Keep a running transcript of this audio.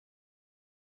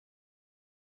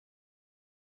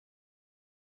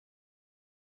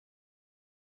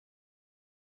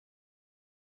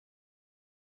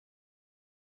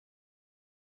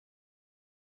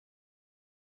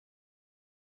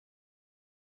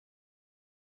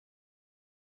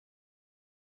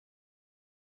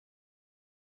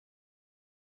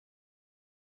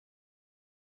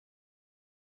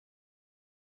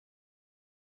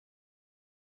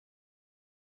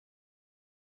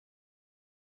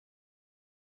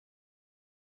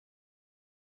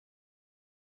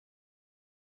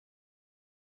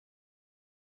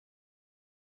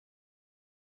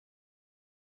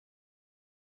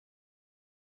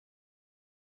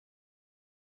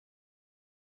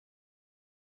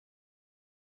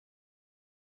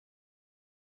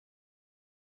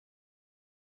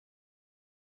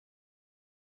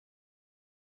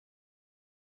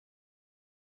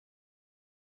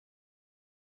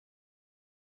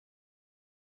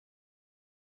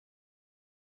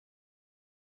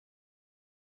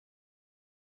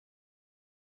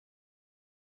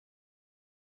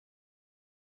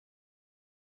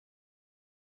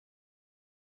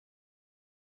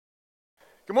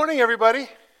Good morning, everybody.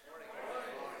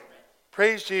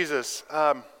 Praise Jesus.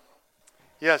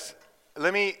 Yes,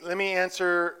 let me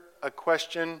answer a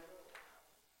question,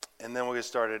 and then we'll get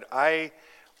started. I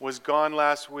was gone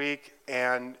last week,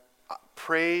 and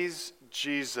praise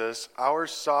Jesus, our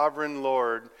sovereign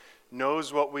Lord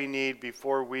knows what we need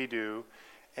before we do.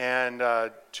 And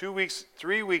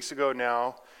 3 weeks ago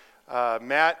now,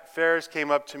 Matt Ferris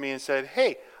came up to me and said,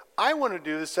 "Hey, I want to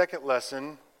do the second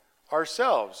lesson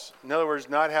ourselves." In other words,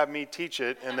 not have me teach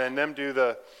it and then them do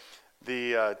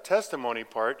the testimony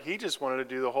part. He just wanted to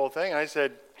do the whole thing. And I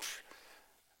said,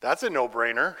 "That's a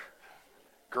no-brainer.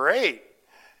 Great."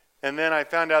 And then I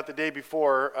found out the day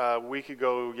before, a week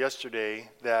ago yesterday,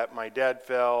 that my dad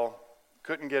fell,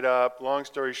 couldn't get up. Long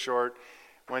story short,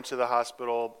 went to the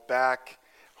hospital, back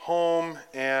home,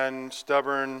 and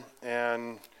stubborn,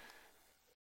 and,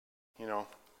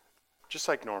 just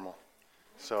like normal.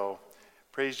 So,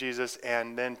 praise Jesus.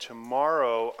 And then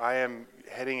tomorrow, I am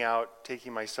heading out,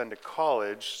 taking my son to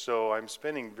college, so I'm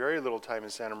spending very little time in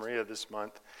Santa Maria this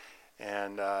month,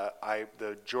 and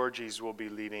the Georgies will be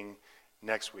leaving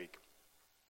next week.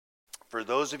 For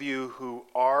those of you who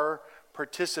are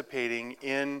participating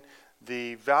in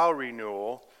the vow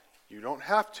renewal, you don't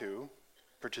have to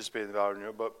participate in the vow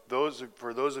renewal, but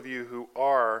for those of you who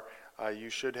are, you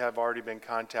should have already been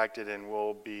contacted, and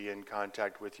we'll be in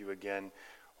contact with you again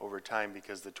over time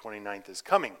because the 29th is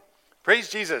coming.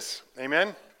 Praise Jesus.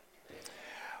 Amen?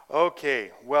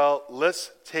 Okay, well,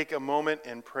 let's take a moment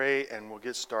and pray, and we'll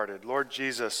get started. Lord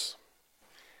Jesus,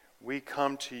 we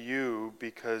come to you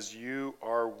because you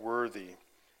are worthy.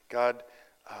 God,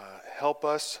 help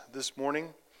us this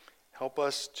morning. Help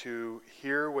us to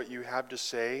hear what you have to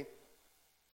say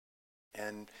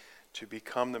and to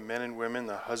become the men and women,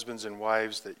 the husbands and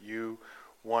wives that you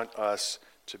want us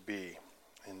to be.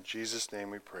 In Jesus' name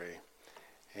we pray.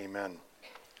 Amen.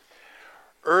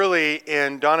 Early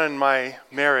in Donna and my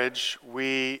marriage,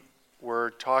 we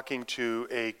were talking to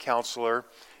a counselor.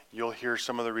 You'll hear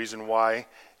some of the reason why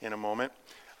in a moment.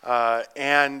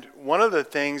 And one of the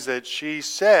things that she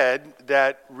said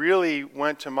that really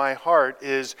went to my heart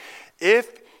is,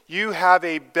 if you have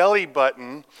a belly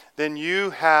button, then you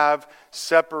have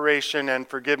separation and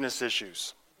forgiveness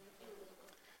issues.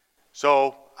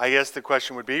 So I guess the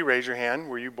question would be, raise your hand,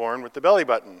 were you born with the belly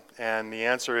button? And the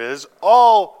answer is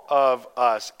all of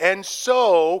us. And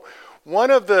so one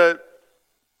of the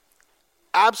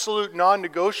absolute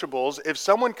non-negotiables, if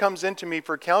someone comes into me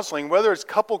for counseling, whether it's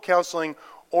couple counseling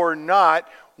or not,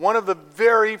 one of the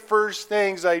very first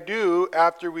things I do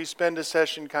after we spend a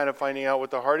session kind of finding out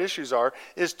what the hard issues are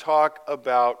is talk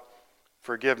about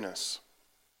forgiveness.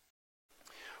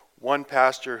 One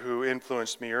pastor who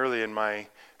influenced me early in my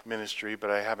ministry,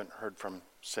 but I haven't heard from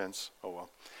since,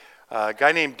 a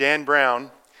guy named Dan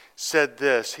Brown said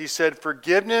this. He said,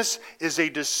 "Forgiveness is a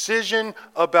decision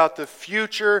about the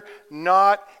future,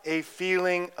 not a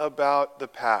feeling about the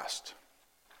past."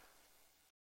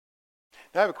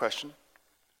 Now I have a question.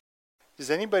 Does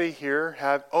anybody here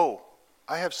have...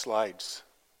 I have slides.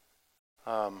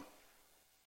 Sorry.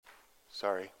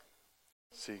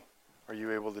 Let's see. Are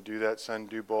you able to do that, son?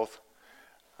 Do both?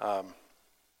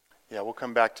 Yeah, we'll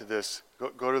come back to this.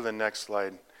 Go to the next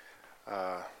slide.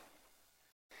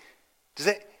 Does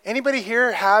anybody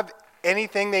here have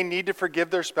anything they need to forgive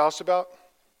their spouse about?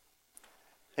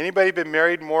 Anybody been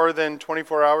married more than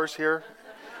 24 hours here?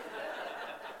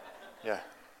 Yeah.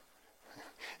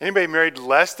 Anybody married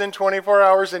less than 24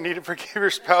 hours and need to forgive your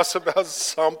spouse about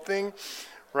something?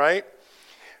 Right?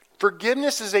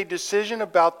 Forgiveness is a decision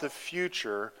about the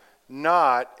future,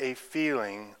 not a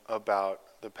feeling about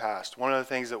the past. One of the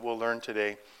things that we'll learn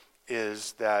today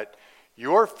is that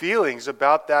your feelings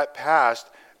about that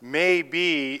past may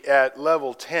be at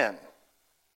level 10,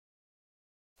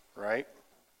 right?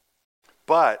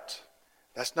 But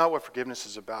that's not what forgiveness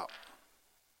is about.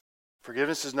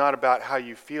 Forgiveness is not about how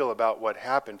you feel about what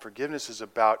happened. Forgiveness is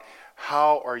about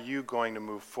how are you going to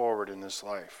move forward in this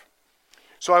life.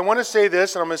 So I want to say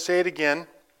this, and I'm going to say it again.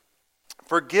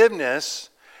 Forgiveness,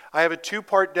 I have a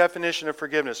two-part definition of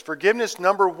forgiveness. Forgiveness,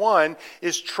 number one,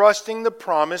 is trusting the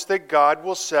promise that God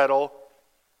will settle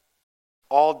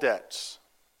all debts.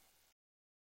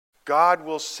 God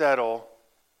will settle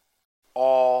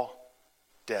all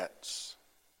debts.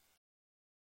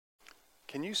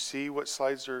 Can you see what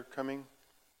slides are coming?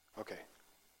 Okay.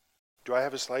 Do I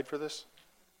have a slide for this?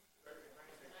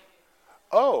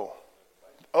 Oh,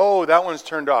 that one's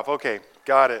turned off. Okay,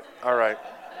 got it. All right.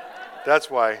 That's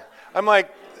why. I'm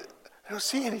like, I don't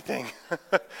see anything.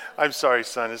 I'm sorry,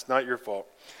 son. It's not your fault.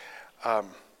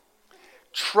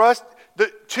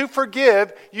 To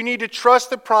forgive, you need to trust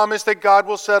the promise that God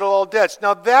will settle all debts.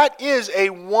 Now, that is a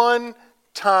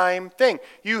one-time thing.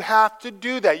 You have to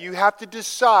do that. You have to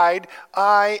decide,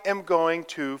 I am going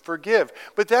to forgive.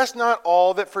 But that's not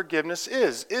all that forgiveness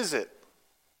is it?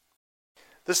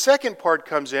 The second part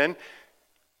comes in.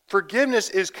 Forgiveness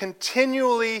is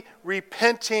continually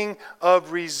repenting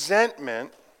of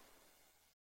resentment,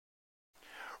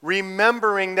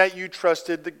 remembering that you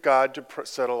trusted the God to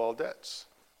settle all debts.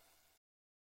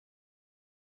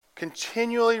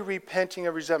 Continually repenting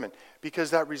of resentment,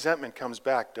 because that resentment comes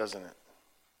back, doesn't it?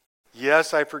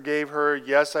 Yes, I forgave her.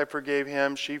 Yes, I forgave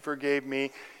him. She forgave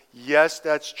me. Yes,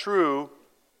 that's true.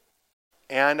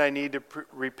 And I need to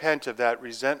repent of that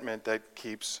resentment that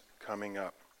keeps coming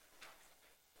up.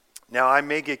 Now, I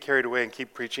may get carried away and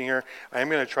keep preaching here. I am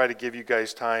going to try to give you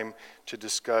guys time to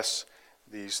discuss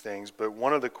these things. But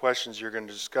one of the questions you're going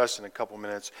to discuss in a couple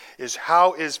minutes is,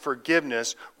 how is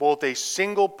forgiveness both a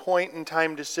single point in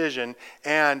time decision,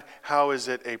 and how is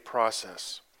it a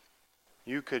process?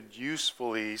 You could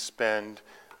usefully spend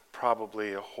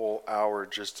probably a whole hour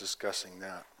just discussing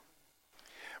that.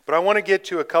 But I want to get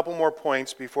to a couple more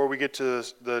points before we get to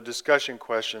the discussion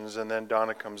questions, and then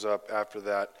Donna comes up after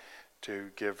that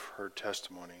to give her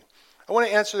testimony. I want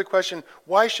to answer the question,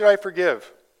 why should I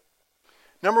forgive?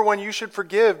 Number one, you should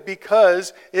forgive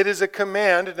because it is a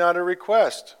command, not a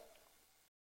request.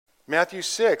 Matthew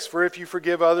 6, for if you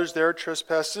forgive others their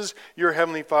trespasses, your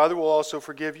heavenly Father will also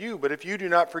forgive you. But if you do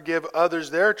not forgive others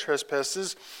their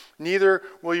trespasses, neither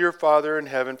will your Father in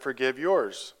heaven forgive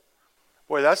yours.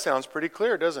 Boy, that sounds pretty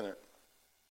clear, doesn't it?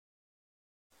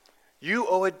 You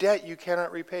owe a debt you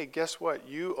cannot repay. Guess what?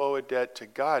 You owe a debt to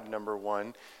God, number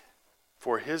one,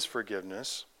 for his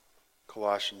forgiveness,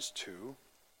 Colossians 2.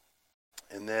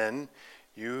 And then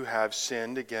you have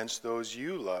sinned against those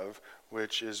you love,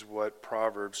 which is what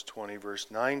Proverbs 20 verse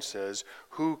 9 says.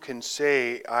 Who can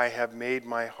say, I have made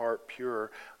my heart pure,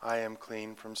 I am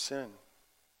clean from sin?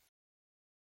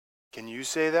 Can you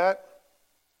say that?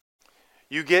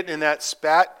 You get in that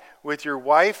spat with your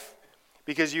wife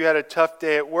because you had a tough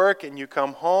day at work, and you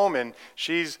come home and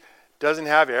she doesn't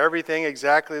have everything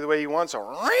exactly the way you want, so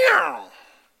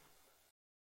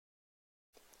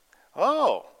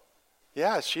oh,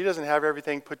 yeah, she doesn't have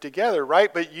everything put together,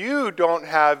 right? But you don't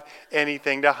have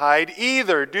anything to hide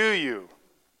either, do you?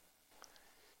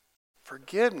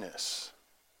 Forgiveness.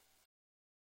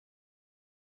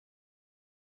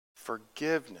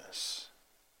 Forgiveness.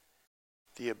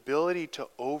 The ability to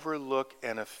overlook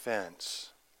an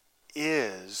offense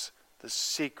is the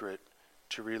secret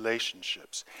to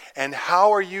relationships. And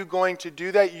how are you going to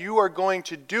do that? You are going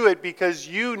to do it because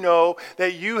you know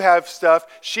that you have stuff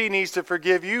she needs to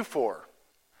forgive you for.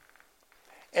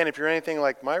 And if you're anything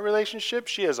like my relationship,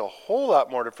 she has a whole lot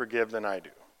more to forgive than I do.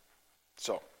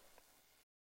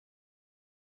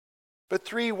 But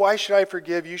 3, why should I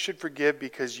forgive? You should forgive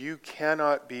because you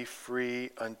cannot be free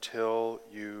until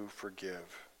you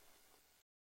forgive.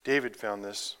 David found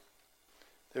this.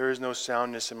 There is no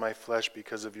soundness in my flesh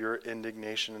because of your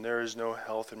indignation, and there is no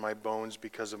health in my bones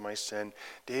because of my sin.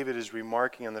 David is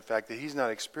remarking on the fact that he's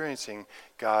not experiencing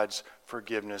God's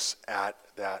forgiveness at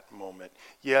that moment.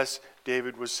 Yes,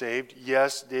 David was saved.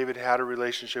 Yes, David had a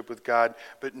relationship with God.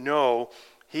 But no,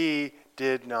 he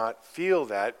did not feel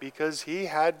that because he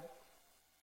had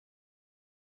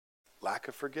lack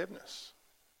of forgiveness.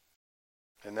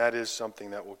 And that is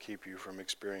something that will keep you from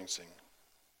experiencing.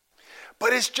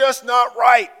 But it's just not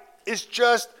right. It's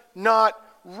just not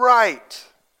right.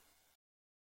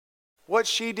 What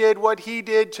she did, what he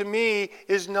did to me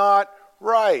is not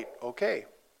right. Okay.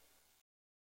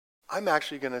 I'm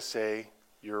actually going to say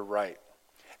you're right.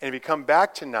 And if you come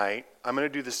back tonight, I'm going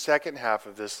to do the second half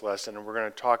of this lesson, and we're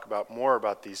going to talk more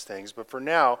about these things. But for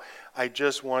now, I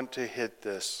just want to hit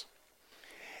this.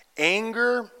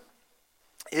 Anger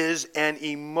is an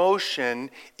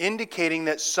emotion indicating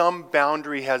that some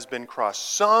boundary has been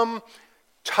crossed. Some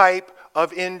type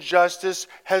of injustice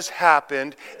has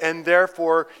happened, and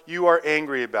therefore you are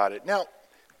angry about it. Now,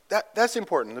 that's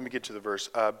important. Let me get to the verse.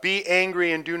 Be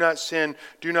angry and do not sin.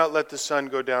 Do not let the sun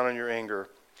go down on your anger.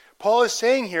 Paul is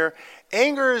saying here,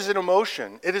 anger is an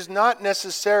emotion. It is not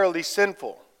necessarily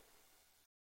sinful.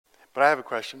 But I have a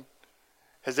question.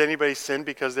 Has anybody sinned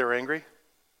because they were angry?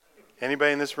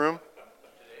 Anybody in this room?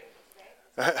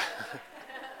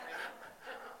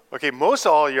 Okay, most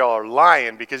of all y'all are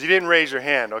lying because you didn't raise your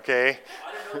hand, okay?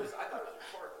 I didn't notice. I thought it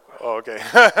was a Oh, okay.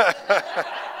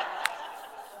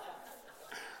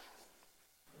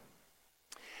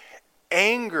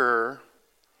 Anger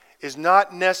is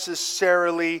not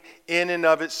necessarily in and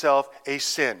of itself a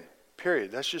sin.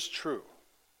 Period. That's just true.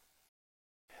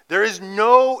 There is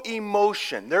no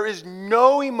emotion. There is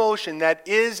no emotion that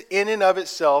is in and of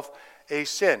itself a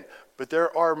sin. But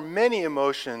there are many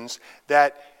emotions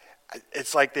that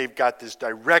it's like they've got this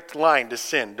direct line to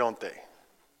sin, don't they?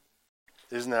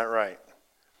 Isn't that right?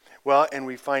 Well, and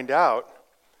we find out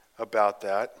about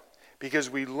that because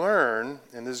we learn,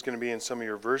 and this is going to be in some of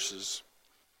your verses,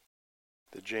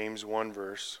 the James 1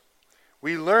 verse.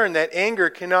 We learn that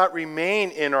anger cannot remain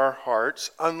in our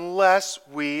hearts unless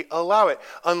we allow it.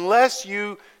 Unless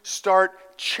you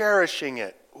start cherishing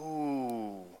it.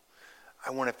 Ooh, I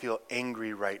want to feel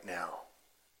angry right now.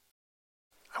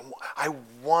 I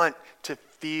want to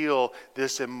feel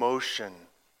this emotion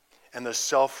and the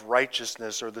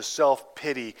self-righteousness or the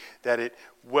self-pity that it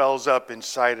wells up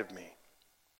inside of me.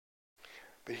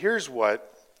 But here's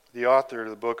what the author of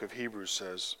the book of Hebrews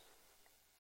says.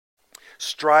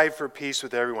 Strive for peace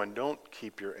with everyone. Don't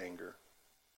keep your anger.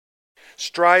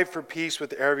 Strive for peace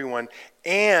with everyone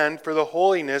and for the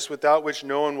holiness without which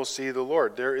no one will see the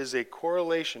Lord. There is a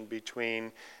correlation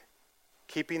between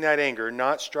keeping that anger,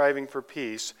 not striving for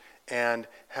peace, and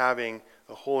having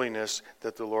the holiness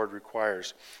that the Lord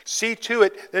requires. See to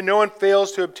it that no one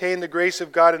fails to obtain the grace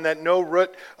of God and that no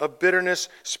root of bitterness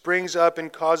springs up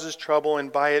and causes trouble,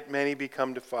 and by it many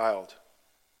become defiled.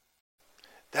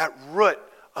 That root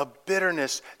of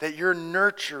bitterness that you're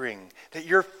nurturing, that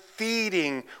you're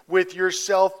feeding with your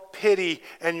self-pity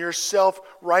and your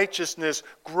self-righteousness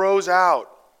grows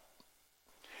out.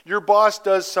 Your boss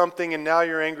does something and now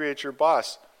you're angry at your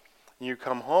boss. You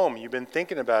come home, you've been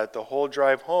thinking about it the whole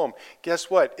drive home. Guess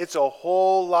what? It's a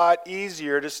whole lot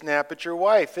easier to snap at your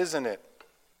wife, isn't it?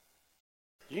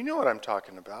 You know what I'm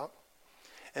talking about.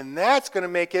 And that's going to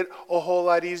make it a whole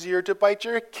lot easier to bite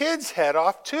your kid's head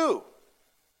off too.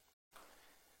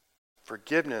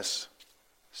 Forgiveness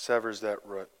severs that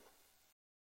root.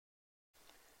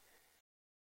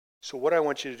 So what I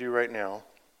want you to do right now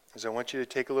is I want you to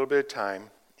take a little bit of time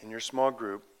in your small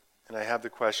group, and I have the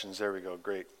questions. There we go.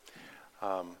 Great.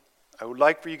 I would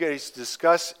like for you guys to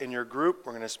discuss in your group.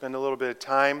 We're going to spend a little bit of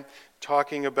time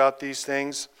talking about these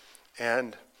things,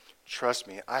 and trust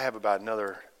me, I have about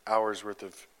another hour's worth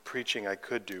of preaching I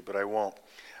could do, but I won't.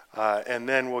 And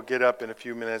then we'll get up in a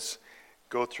few minutes,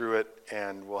 go through it,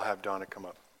 and we'll have Donna come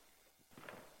up.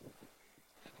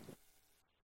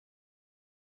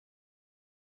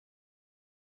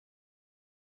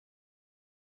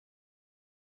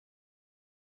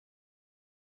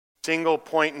 Single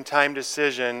point in time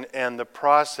decision, and the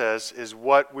process is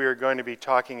what we're going to be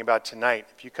talking about tonight.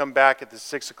 If you come back at the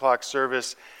 6 o'clock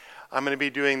service, I'm going to be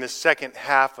doing the second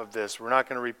half of this. We're not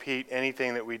going to repeat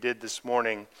anything that we did this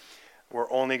morning. We're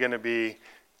only going to be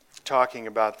talking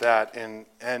about that, and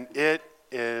it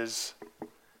is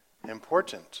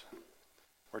important.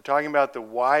 We're talking about the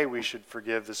why we should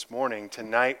forgive this morning.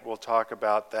 Tonight we'll talk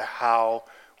about the how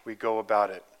we go about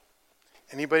it.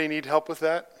 Anybody need help with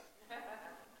that?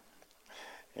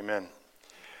 Amen.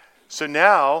 So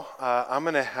now I'm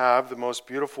going to have the most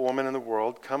beautiful woman in the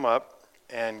world come up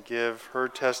and give her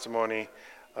testimony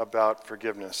about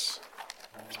forgiveness.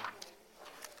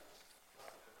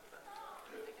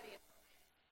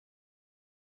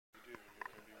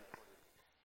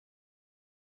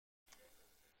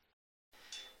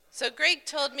 So Greg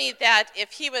told me that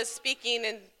if he was speaking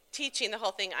and teaching the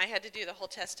whole thing, I had to do the whole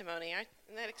testimony.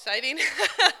 Isn't that exciting?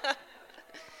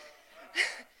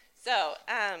 So,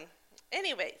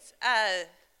 anyways,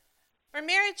 for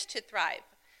marriage to thrive,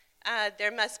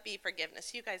 there must be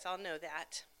forgiveness. You guys all know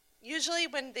that. Usually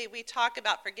when we talk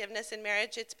about forgiveness in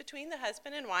marriage, it's between the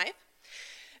husband and wife.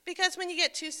 Because when you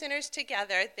get two sinners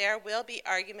together, there will be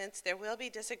arguments, there will be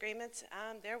disagreements,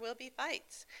 there will be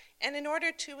fights. And in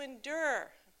order to endure,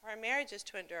 for our marriages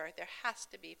to endure, there has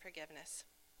to be forgiveness.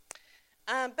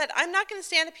 But I'm not going to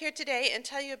stand up here today and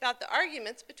tell you about the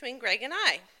arguments between Greg and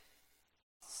I.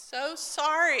 So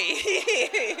sorry.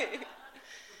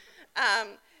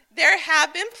 There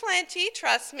have been plenty,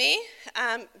 trust me,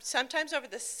 sometimes over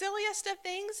the silliest of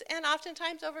things and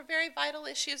oftentimes over very vital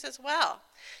issues as well.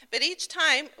 But each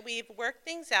time we've worked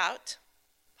things out,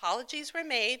 apologies were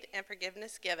made, and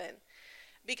forgiveness given.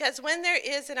 Because when there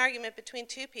is an argument between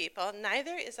two people,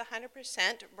 neither is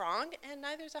 100% wrong and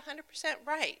neither is 100%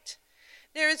 right.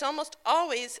 There is almost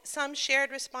always some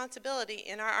shared responsibility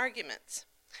in our arguments.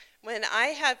 When I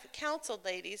have counseled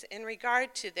ladies in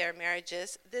regard to their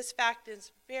marriages, this fact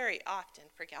is very often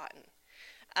forgotten.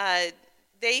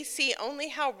 They see only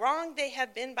how wrong they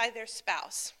have been by their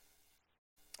spouse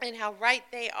and how right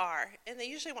they are, and they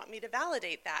usually want me to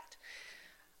validate that.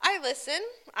 I listen,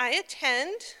 I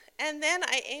attend, and then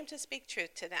I aim to speak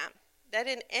truth to them, that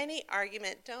in any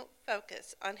argument, don't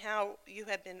focus on how you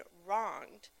have been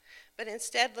wronged, but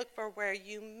instead look for where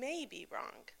you may be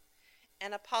wrong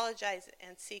and apologize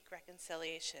and seek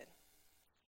reconciliation.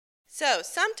 So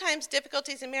sometimes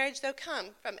difficulties in marriage, though, come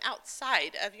from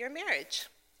outside of your marriage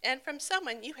and from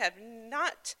someone you have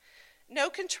no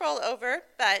control over,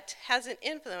 but has an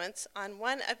influence on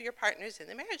one of your partners in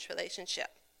the marriage relationship.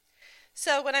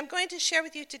 So what I'm going to share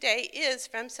with you today is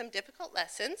from some difficult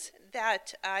lessons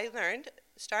that I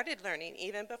started learning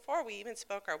even before we even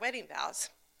spoke our wedding vows.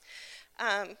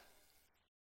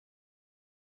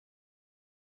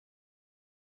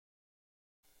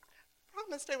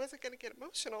 Promised I wasn't going to get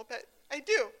emotional, but I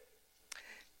do.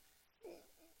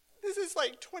 This is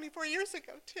like 24 years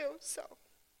ago, too, so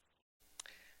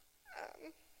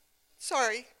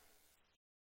sorry.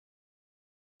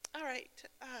 All right.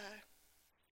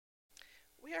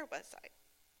 Where was I?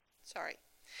 Sorry.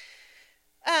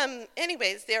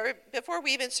 Anyways, before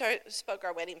we even spoke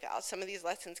our wedding vows, some of these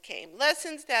lessons came.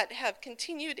 Lessons that have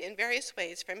continued in various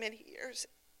ways for many years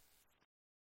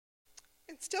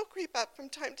and still creep up from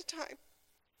time to time.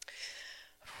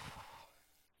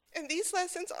 And these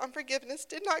lessons on forgiveness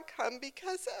did not come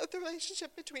because of the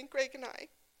relationship between Greg and I.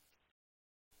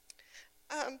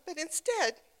 But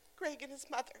instead, Greg and his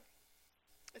mother.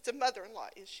 It's a mother-in-law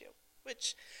issue,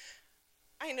 which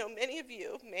I know many of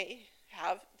you may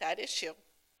have that issue.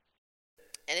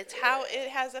 And it's how it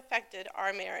has affected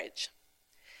our marriage.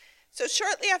 So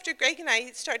shortly after Greg and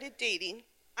I started dating,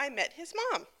 I met his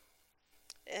mom.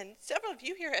 And several of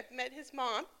you here have met his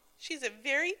mom. She's a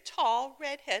very tall,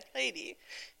 redhead lady,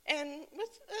 and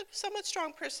with a somewhat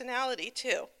strong personality,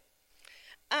 too.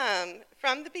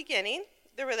 From the beginning,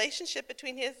 the relationship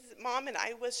between his mom and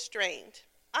I was strained.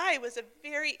 I was a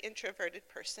very introverted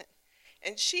person,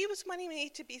 and she was wanting me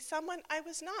to be someone I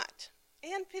was not,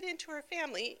 and fit into her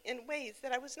family in ways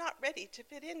that I was not ready to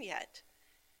fit in yet.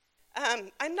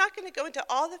 I'm not going to go into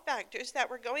all the factors that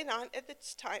were going on at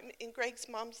this time in Greg's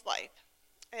mom's life,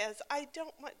 as I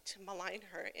don't want to malign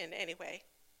her in any way.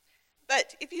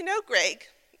 But if you know Greg,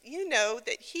 you know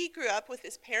that he grew up with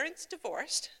his parents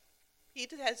divorced. He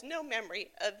has no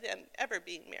memory of them ever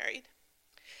being married.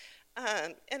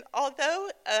 And although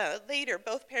later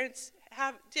both parents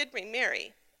did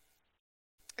remarry,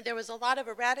 there was a lot of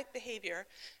erratic behavior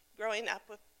growing up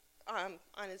on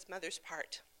his mother's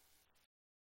part.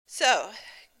 So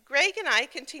Greg and I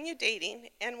continued dating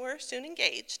and were soon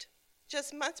engaged.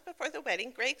 Just months before the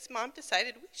wedding, Greg's mom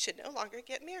decided we should no longer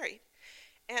get married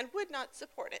and would not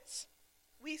support us.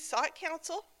 We sought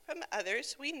counsel from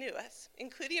others who knew us,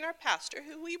 including our pastor,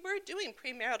 who we were doing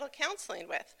premarital counseling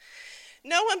with.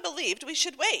 No one believed we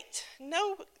should wait.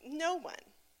 No one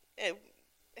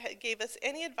gave us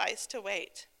any advice to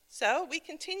wait. So we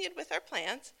continued with our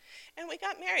plans, and we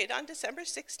got married on December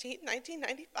 16,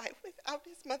 1995, without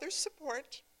his mother's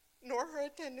support nor her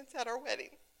attendance at our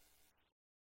wedding.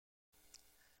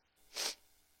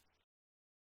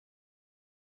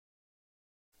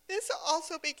 This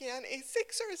also began a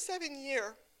 6 or 7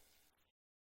 year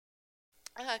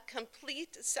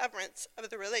complete severance of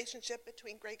the relationship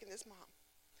between Greg and his mom.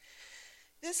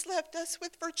 This left us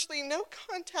with virtually no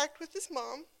contact with his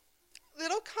mom,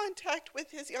 little contact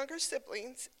with his younger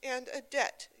siblings, and a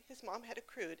debt his mom had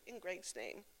accrued in Greg's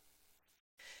name.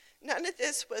 None of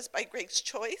this was by Greg's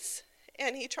choice,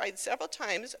 and he tried several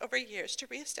times over years to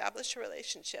reestablish a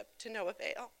relationship to no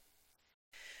avail.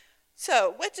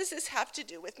 So, what does this have to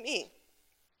do with me?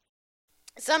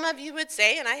 Some of you would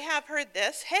say, and I have heard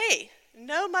this, hey,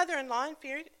 no mother-in-law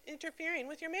interfering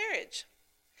with your marriage.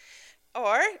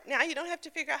 Or, now you don't have to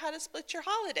figure out how to split your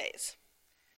holidays.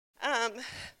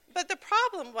 But the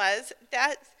problem was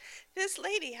that this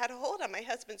lady had a hold on my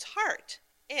husband's heart,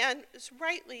 and as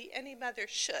rightly any mother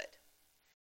should.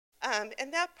 And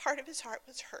that part of his heart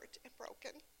was hurt and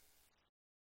broken.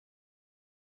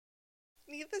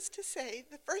 Needless to say,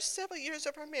 the first several years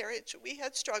of our marriage, we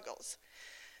had struggles.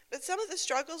 But some of the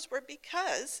struggles were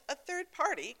because a third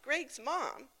party, Greg's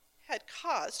mom, had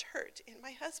caused hurt in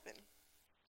my husband.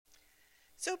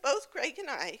 So both Greg and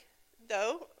I,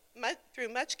 though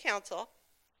through much counsel,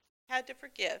 had to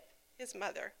forgive his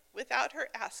mother without her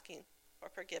asking for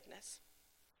forgiveness,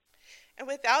 and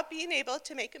without being able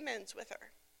to make amends with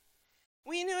her.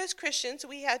 We knew as Christians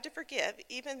we had to forgive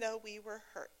even though we were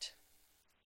hurt.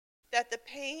 That the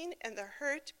pain and the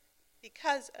hurt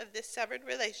because of this severed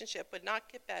relationship would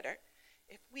not get better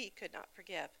if we could not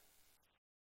forgive.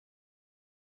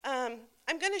 I'm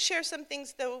going to share some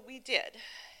things, though, we did.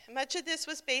 Much of this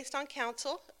was based on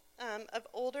counsel of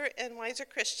older and wiser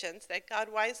Christians that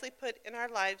God wisely put in our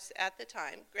lives at the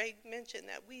time. Greg mentioned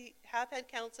that we have had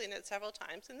counseling at several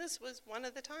times, and this was one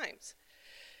of the times.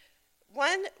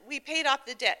 One, we paid off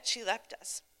the debt she left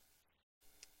us.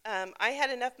 I had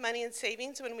enough money in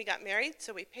savings when we got married,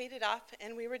 so we paid it off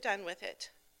and we were done with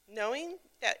it, knowing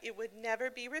that it would never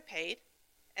be repaid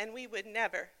and we would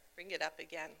never bring it up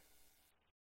again.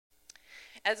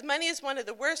 As money is one of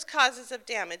the worst causes of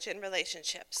damage in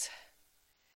relationships.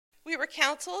 We were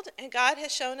counseled, and God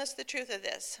has shown us the truth of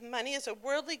this. Money is a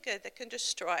worldly good that can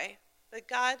destroy, but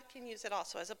God can use it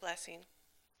also as a blessing.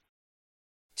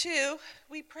 2,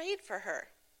 we prayed for her.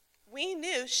 We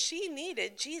knew she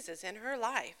needed Jesus in her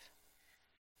life.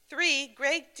 3,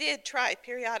 Greg did try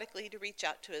periodically to reach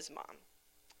out to his mom,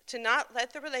 to not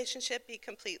let the relationship be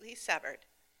completely severed.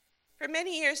 For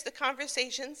many years, the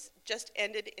conversations just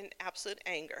ended in absolute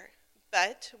anger,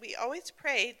 but we always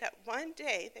prayed that one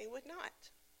day they would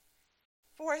not.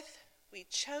 4th, we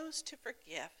chose to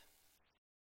forgive.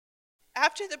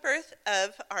 After the birth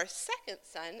of our second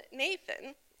son,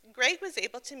 Nathan, Greg was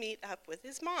able to meet up with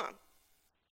his mom.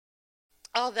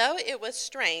 Although it was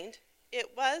strained,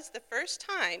 it was the first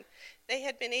time they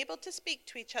had been able to speak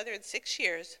to each other in 6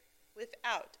 years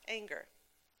without anger.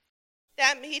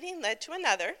 That meeting led to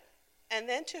another, and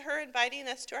then to her inviting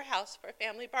us to her house for a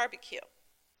family barbecue.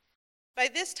 By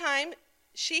this time,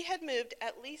 she had moved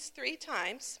at least 3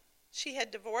 times. She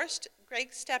had divorced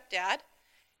Greg's stepdad,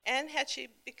 and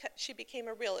she became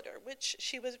a realtor, which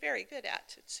she was very good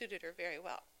at. It suited her very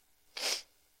well.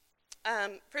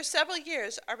 For several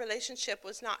years, our relationship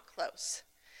was not close.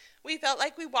 We felt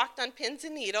like we walked on pins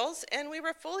and needles, and we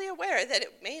were fully aware that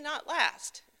it may not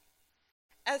last.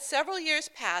 As several years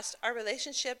passed, our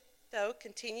relationship, though,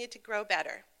 continued to grow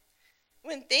better.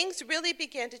 When things really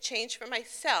began to change for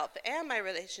myself and my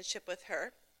relationship with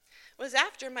her was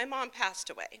after my mom passed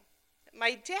away.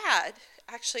 My dad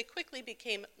actually quickly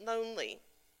became lonely,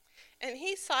 and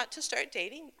he sought to start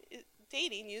dating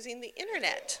using the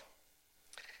internet.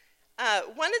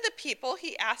 One of the people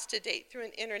he asked to date through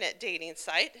an internet dating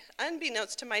site,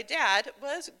 unbeknownst to my dad,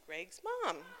 was Greg's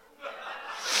mom.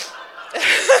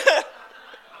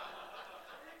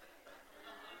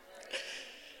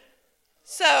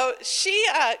 So she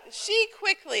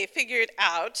quickly figured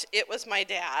out it was my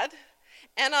dad,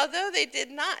 and although they did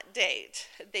not date,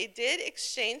 they did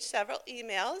exchange several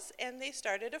emails, and they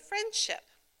started a friendship.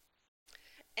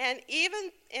 And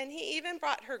he even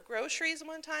brought her groceries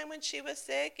one time when she was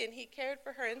sick, and he cared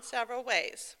for her in several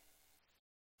ways.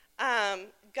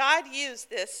 God used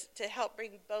this to help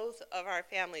bring both of our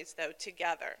families, though,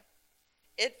 together.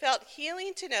 It felt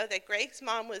healing to know that Greg's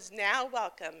mom was now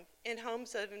welcome in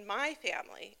homes of my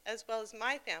family, as well as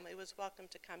my family was welcome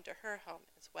to come to her home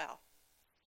as well.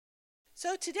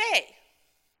 So today,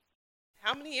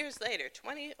 how many years later?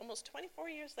 Almost 24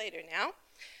 years later now,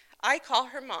 I call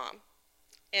her mom,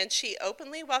 and she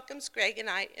openly welcomes Greg and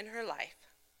I in her life.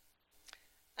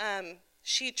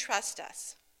 She trusts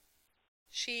us.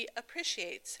 She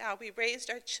appreciates how we raised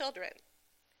our children.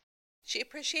 She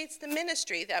appreciates the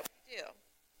ministry that we do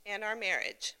and our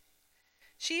marriage.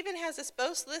 She even has us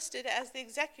both listed as the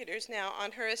executors now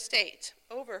on her estate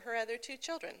over her other 2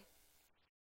 children.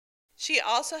 She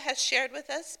also has shared with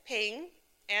us pain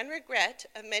and regret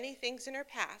of many things in her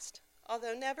past,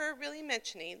 although never really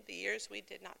mentioning the years we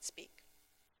did not speak.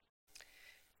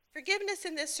 Forgiveness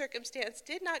in this circumstance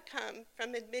did not come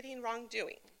from admitting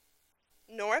wrongdoing,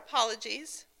 nor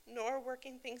apologies, nor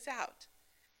working things out.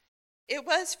 It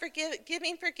was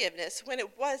giving forgiveness when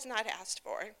it was not asked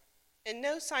for, and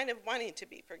no sign of wanting to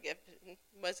be forgiven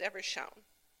was ever shown.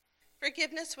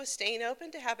 Forgiveness was staying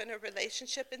open to having a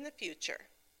relationship in the future,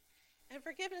 and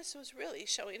forgiveness was really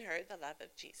showing her the love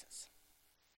of Jesus.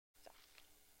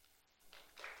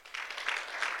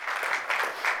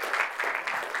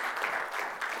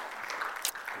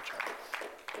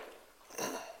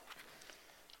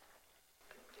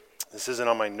 This isn't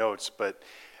on my notes, but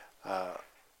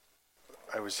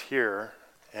I was here,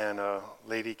 and a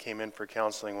lady came in for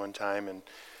counseling one time, and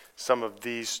some of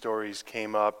these stories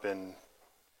came up, and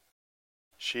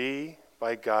she,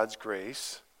 by God's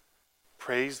grace,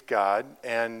 praised God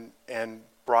and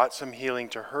brought some healing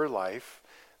to her life.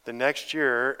 The next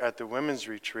year at the women's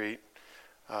retreat,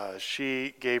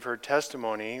 she gave her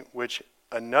testimony, which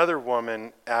another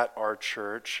woman at our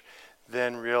church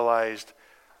then realized,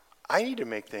 I need to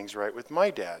make things right with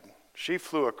my dad. She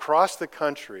flew across the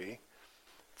country,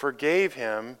 forgave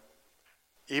him,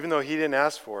 even though he didn't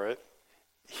ask for it.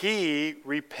 He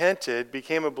repented,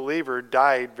 became a believer,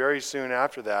 died very soon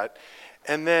after that.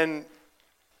 And then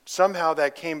somehow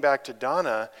that came back to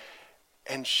Donna,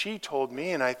 and she told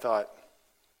me, and I thought,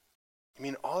 you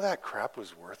mean all that crap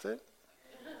was worth it?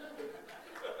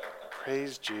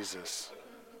 Praise Jesus.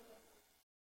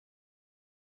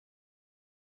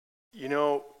 You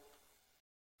know,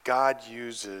 God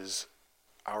uses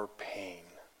our pain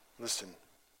Listen.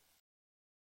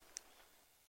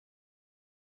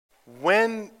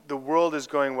 When the world is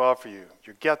going well for you,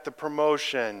 you get the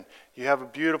promotion, you have a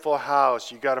beautiful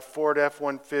house, you got a Ford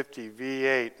F-150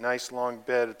 V8, nice long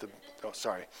bed at the,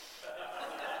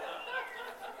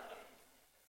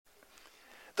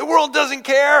 The world doesn't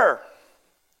care.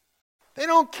 They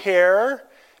don't care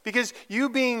because you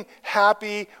being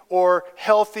happy or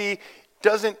healthy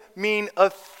doesn't mean a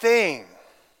thing.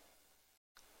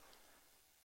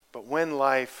 But when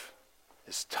life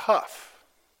is tough,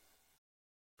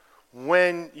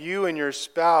 when you and your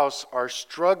spouse are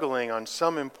struggling on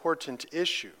some important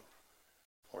issue,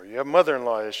 or you have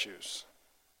mother-in-law issues,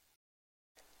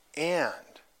 and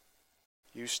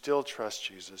you still trust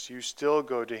Jesus, you still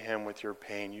go to him with your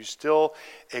pain, you still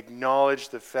acknowledge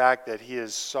the fact that he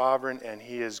is sovereign and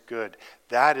he is good,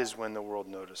 that is when the world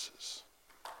notices.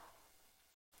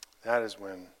 That is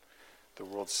when the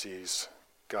world sees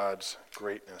God's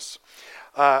greatness.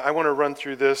 I want to run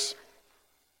through this.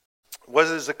 What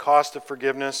is the cost of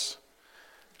forgiveness?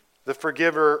 The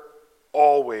forgiver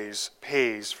always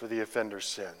pays for the offender's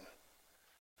sin.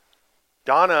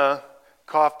 Donna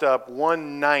coughed up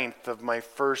 1/9 of my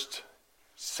first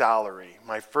salary,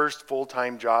 my first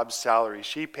full-time job salary.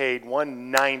 She paid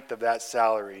 1/9 of that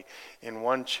salary in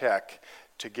one check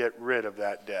to get rid of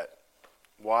that debt.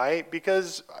 Why?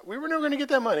 Because we were never going to get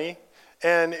that money,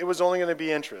 and it was only going to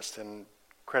be interest and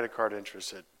credit card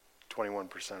interest at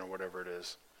 21% or whatever it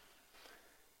is.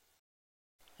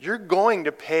 You're going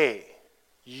to pay.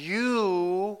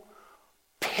 You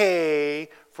pay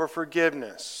for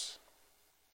forgiveness.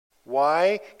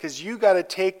 Why? Because you got to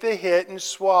take the hit and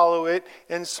swallow it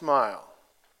and smile.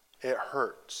 It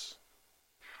hurts.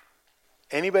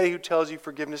 Anybody who tells you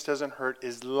forgiveness doesn't hurt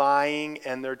is lying,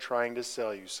 and they're trying to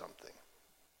sell you something.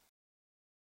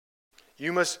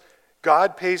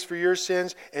 God pays for your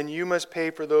sins, and you must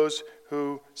pay for those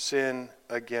who sin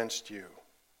against you.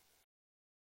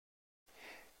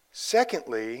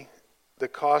 Secondly, the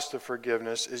cost of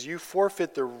forgiveness is you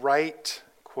forfeit the right,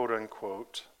 quote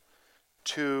unquote,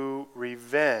 to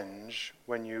revenge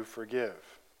when you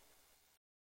forgive.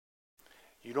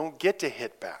 You don't get to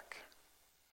hit back.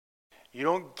 You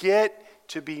don't get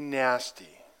to be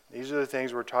nasty. These are the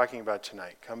things we're talking about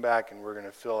tonight. Come back and we're going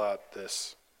to fill out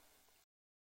this.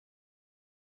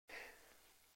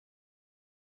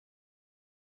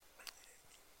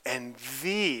 And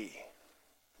the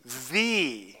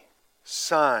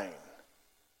sign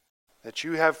that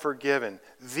you have forgiven,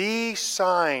 the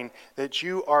sign that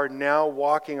you are now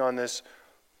walking on this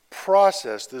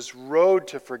process, this road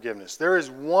to forgiveness. There is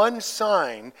one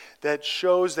sign that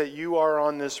shows that you are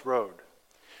on this road.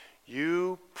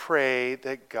 You pray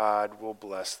that God will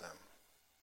bless them.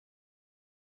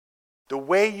 The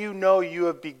way you know you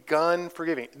have begun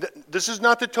forgiving. This is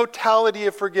not the totality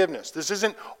of forgiveness. This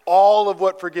isn't all of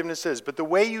what forgiveness is. But the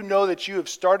way you know that you have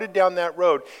started down that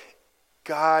road,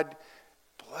 God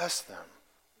bless them.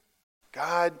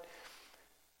 God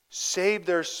save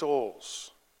their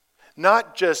souls.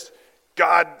 Not just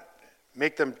God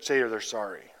make them say they're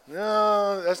sorry.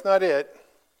 No, that's not it.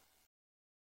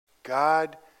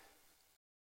 God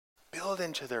build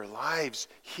into their lives,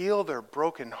 heal their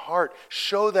broken heart,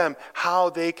 show them how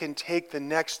they can take the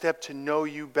next step to know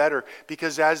you better,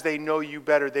 because as they know you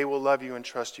better, they will love you and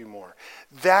trust you more.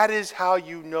 That is how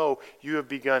you know you have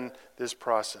begun this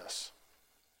process.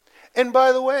 And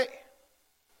by the way,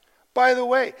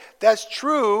 that's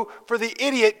true for the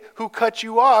idiot who cut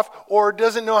you off or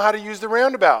doesn't know how to use the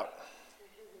roundabout.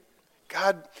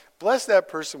 God bless that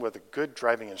person with a good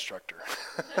driving instructor.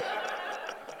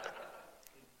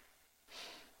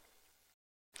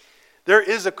 There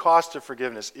is a cost to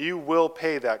forgiveness. You will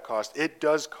pay that cost. It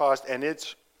does cost, and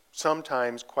it's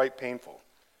sometimes quite painful.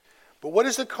 But what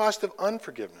is the cost of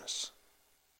unforgiveness?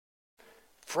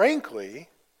 Frankly,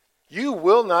 you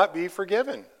will not be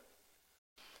forgiven.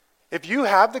 If you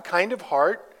have the kind of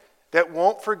heart that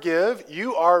won't forgive,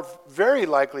 you are very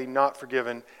likely not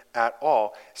forgiven at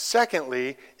all.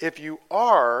 Secondly, if you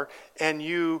are and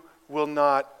you will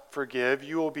not forgive,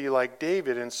 you will be like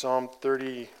David in Psalm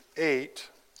 38,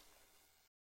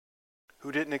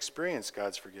 who didn't experience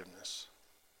God's forgiveness.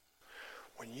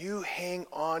 When you hang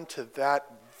on to that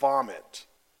vomit,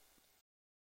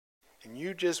 and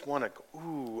you just want to,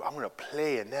 I want to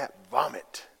play in that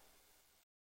vomit.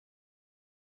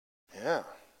 Yeah.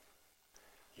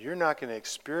 You're not going to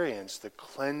experience the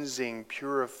cleansing,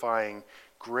 purifying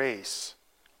grace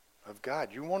of God.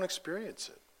 You won't experience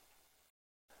it.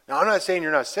 Now, I'm not saying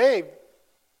you're not saved,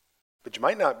 but you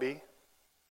might not be.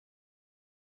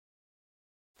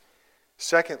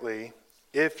 Secondly,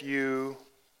 if you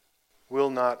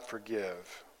will not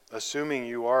forgive, assuming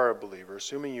you are a believer,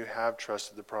 assuming you have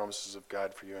trusted the promises of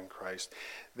God for you in Christ,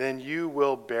 then you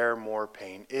will bear more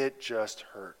pain. It just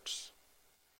hurts.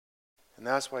 And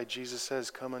that's why Jesus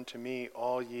says, "Come unto me,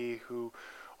 all ye who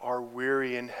are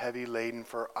weary and heavy laden,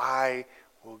 for I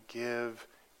will give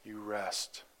you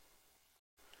rest."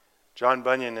 John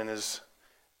Bunyan, in his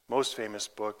most famous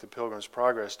book, The Pilgrim's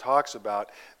Progress, talks about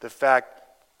the fact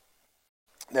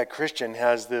that Christian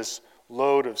has this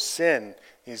load of sin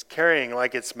he's carrying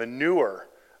like it's manure.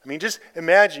 I mean, just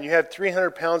imagine you have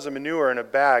 300 pounds of manure in a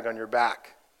bag on your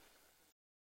back.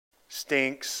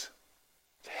 Stinks,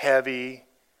 heavy,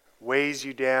 weighs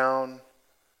you down.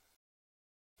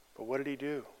 But what did he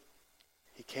do?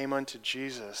 He came unto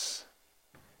Jesus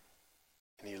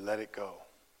and he let it go.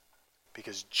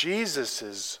 Because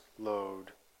Jesus'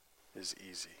 load is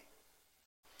easy.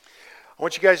 I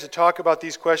want you guys to talk about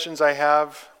these questions I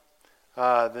have.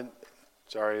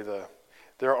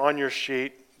 They're on your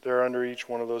sheet. They're under each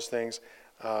one of those things.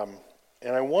 And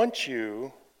I want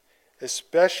you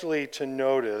especially to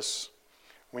notice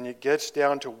when it gets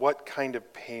down to what kind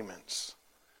of payments.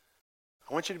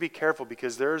 I want you to be careful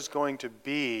because there's going to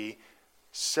be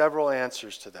several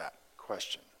answers to that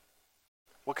question.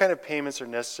 What kind of payments are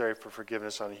necessary for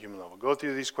forgiveness on a human level? Go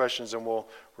through these questions and we'll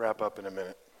wrap up in a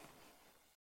minute.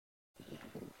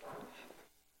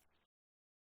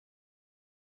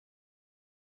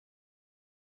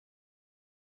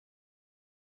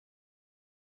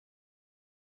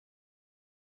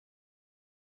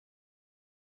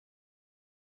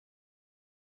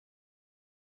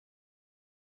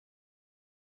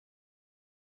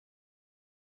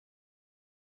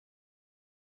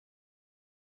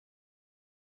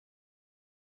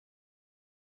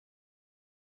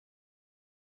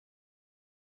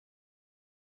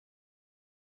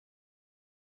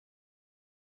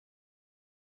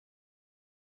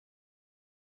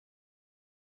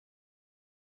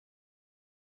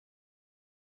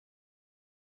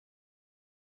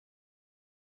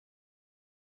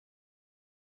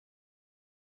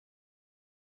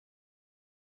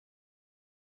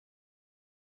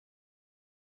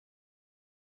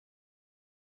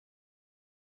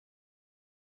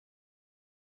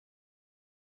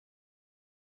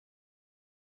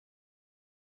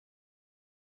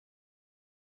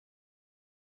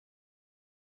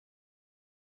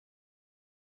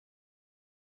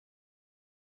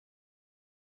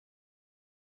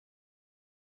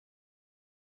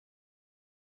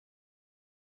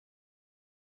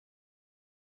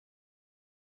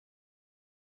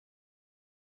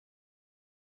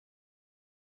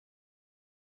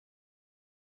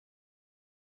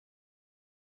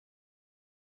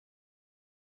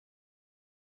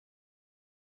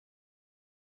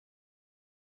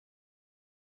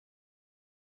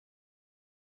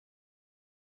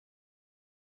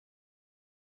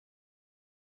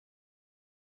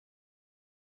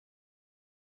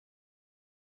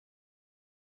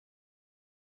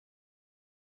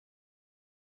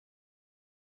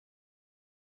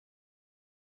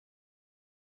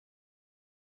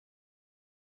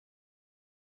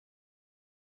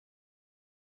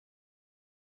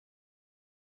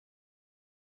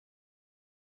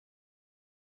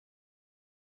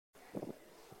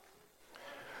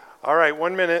 All right,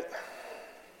 1 minute.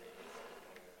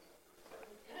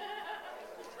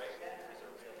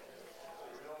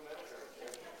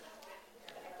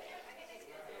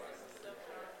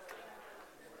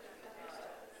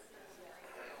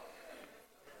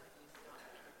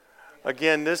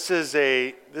 Again, this is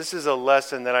a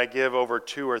lesson that I give over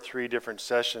 2 or 3 different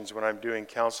sessions when I'm doing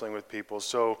counseling with people.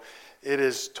 So it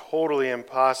is totally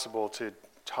impossible to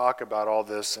talk about all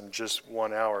this in just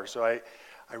 1 hour. So I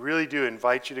really do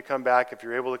invite you to come back if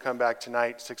you're able to come back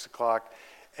tonight, 6 o'clock,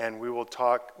 and we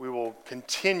will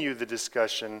continue the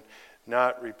discussion,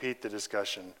 not repeat the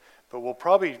discussion. But we'll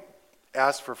probably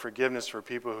ask for forgiveness for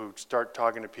people who start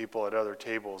talking to people at other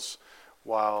tables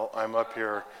while I'm up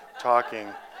here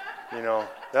talking. You know,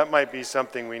 that might be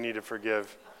something we need to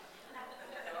forgive.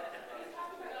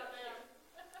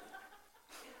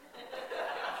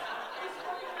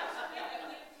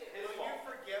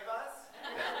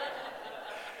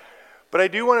 But I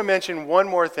do want to mention one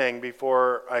more thing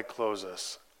before I close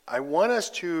this. I want us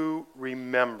to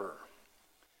remember,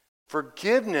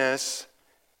 forgiveness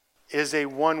is a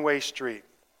one-way street.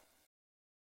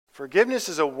 Forgiveness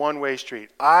is a one-way street.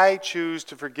 I choose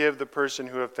to forgive the person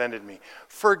who offended me.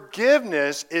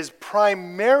 Forgiveness is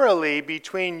primarily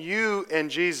between you and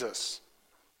Jesus.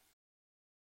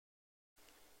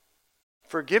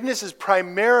 Forgiveness is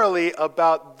primarily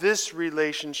about this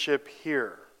relationship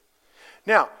here.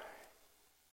 Now,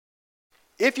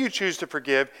 if you choose to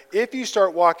forgive, if you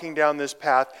start walking down this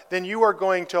path, then you are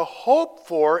going to hope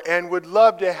for and would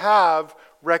love to have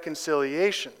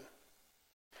reconciliation.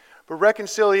 But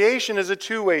reconciliation is a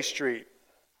two-way street.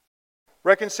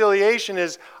 Reconciliation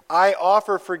is, I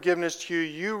offer forgiveness to you,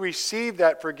 you receive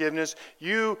that forgiveness,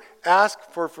 you ask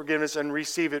for forgiveness and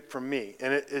receive it from me.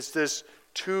 And it's this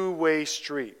two-way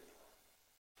street.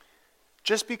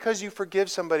 Just because you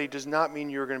forgive somebody does not mean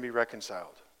you're going to be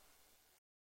reconciled.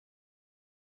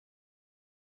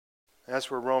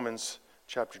 That's where Romans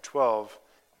chapter 12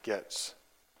 gets.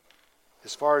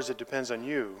 As far as it depends on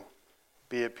you,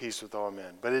 be at peace with all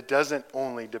men. But it doesn't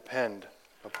only depend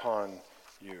upon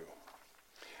you.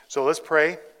 So let's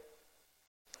pray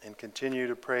and continue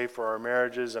to pray for our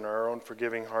marriages and our own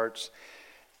forgiving hearts.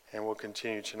 And we'll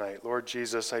continue tonight. Lord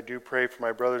Jesus, I do pray for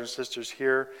my brothers and sisters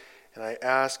here, and I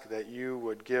ask that you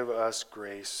would give us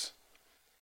grace,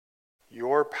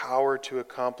 your power to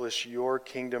accomplish your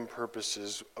kingdom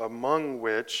purposes, among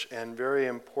which, and very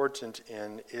important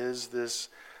in, is this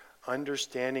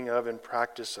understanding of and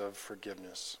practice of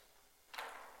forgiveness.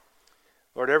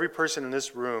 Lord, every person in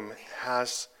this room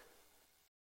has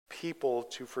people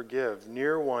to forgive,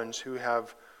 near ones who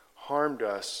have harmed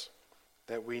us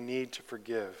that we need to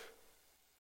forgive.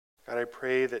 God, I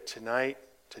pray that tonight,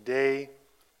 today,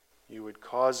 you would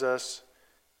cause us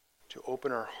to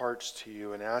open our hearts to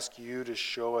you and ask you to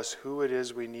show us who it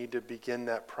is we need to begin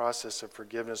that process of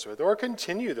forgiveness with, or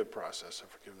continue the process of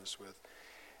forgiveness with,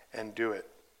 and do it.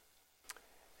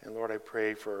 And Lord, I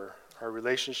pray for our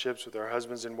relationships with our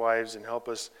husbands and wives, and help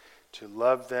us to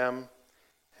love them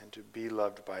and to be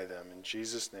loved by them. In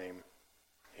Jesus' name,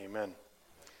 amen.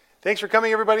 Thanks for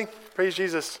coming, everybody. Praise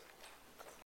Jesus.